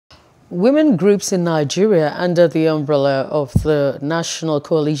Women groups in Nigeria under the umbrella of the National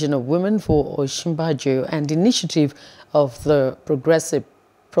Coalition of Women for Osinbajo and Initiative of the Progressive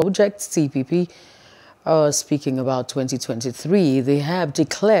Project, CPP, are speaking about 2023. They have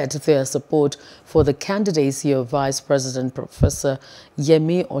declared their support for the candidacy of Vice President Professor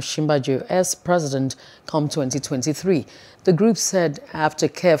Yemi Osinbajo as President come 2023. The group said after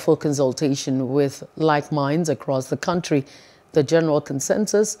careful consultation with like minds across the country, the general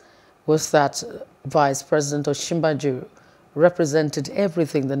consensus was that Vice President Osinbajo represented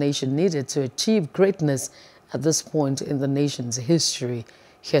everything the nation needed to achieve greatness at this point in the nation's history.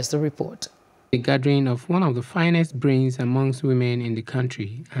 Here's the report. A gathering of one of the finest brains amongst women in the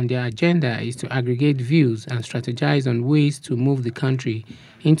country, and their agenda is to aggregate views and strategize on ways to move the country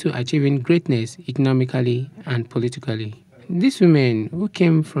into achieving greatness economically and politically. These women, who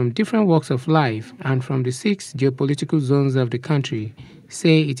came from different walks of life and from the 6 geopolitical zones of the country,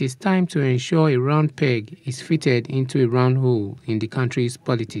 say it is time to ensure a round peg is fitted into a round hole in the country's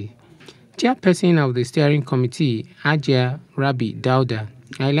polity. Chairperson of the steering committee, Ajia Rabi Dauda,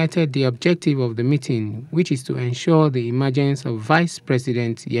 highlighted the objective of the meeting, which is to ensure the emergence of Vice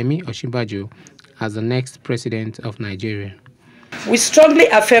President Yemi Osinbajo as the next president of Nigeria. We strongly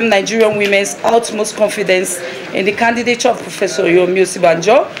affirm Nigerian women's utmost confidence in the candidature of Professor Yemi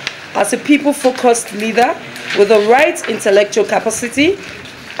Osinbajo as a people-focused leader with the right intellectual capacity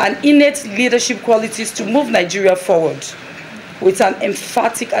and innate leadership qualities to move Nigeria forward, with an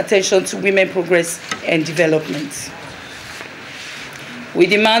emphatic attention to women progress and development. We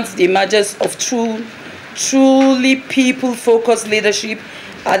demand the emergence of truly people-focused leadership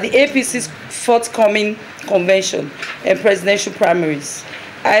at the APC's forthcoming convention and presidential primaries,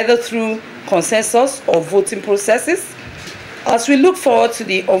 either through consensus or voting processes, as we look forward to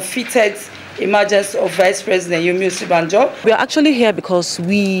the unfettered emergence of Vice President Yemi Osinbajo. We are actually here because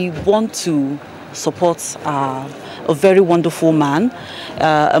we want to support a very wonderful man,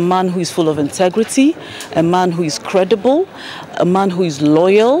 a man who is full of integrity, a man who is credible, a man who is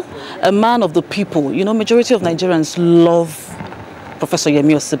loyal, a man of the people. You know, majority of Nigerians love Professor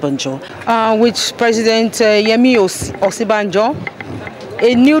Yemi Osinbajo. With President Yemi Osinbajo,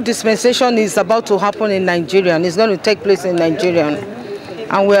 a new dispensation is about to happen in Nigeria, and it's going to take place in Nigeria,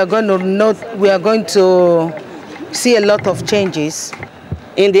 and we are going to see a lot of changes.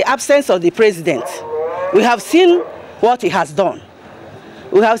 In the absence of the president, we have seen what he has done.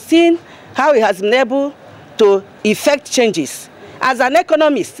 We have seen how he has been able to effect changes. As an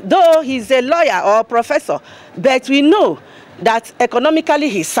economist, though he's a lawyer or a professor, but we know that economically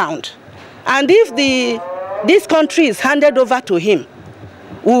he's sound. And if this country is handed over to him,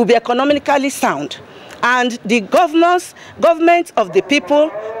 we will be economically sound. And the government of the people,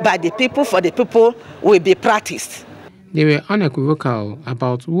 by the people, for the people, will be practiced. They were unequivocal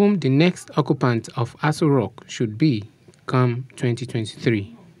about whom the next occupant of Aso Rock should be come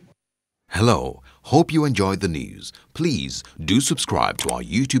 2023. Hello, hope you enjoyed the news. Please do subscribe to our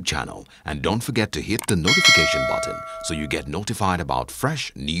YouTube channel and don't forget to hit the notification button so you get notified about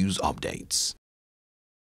fresh news updates.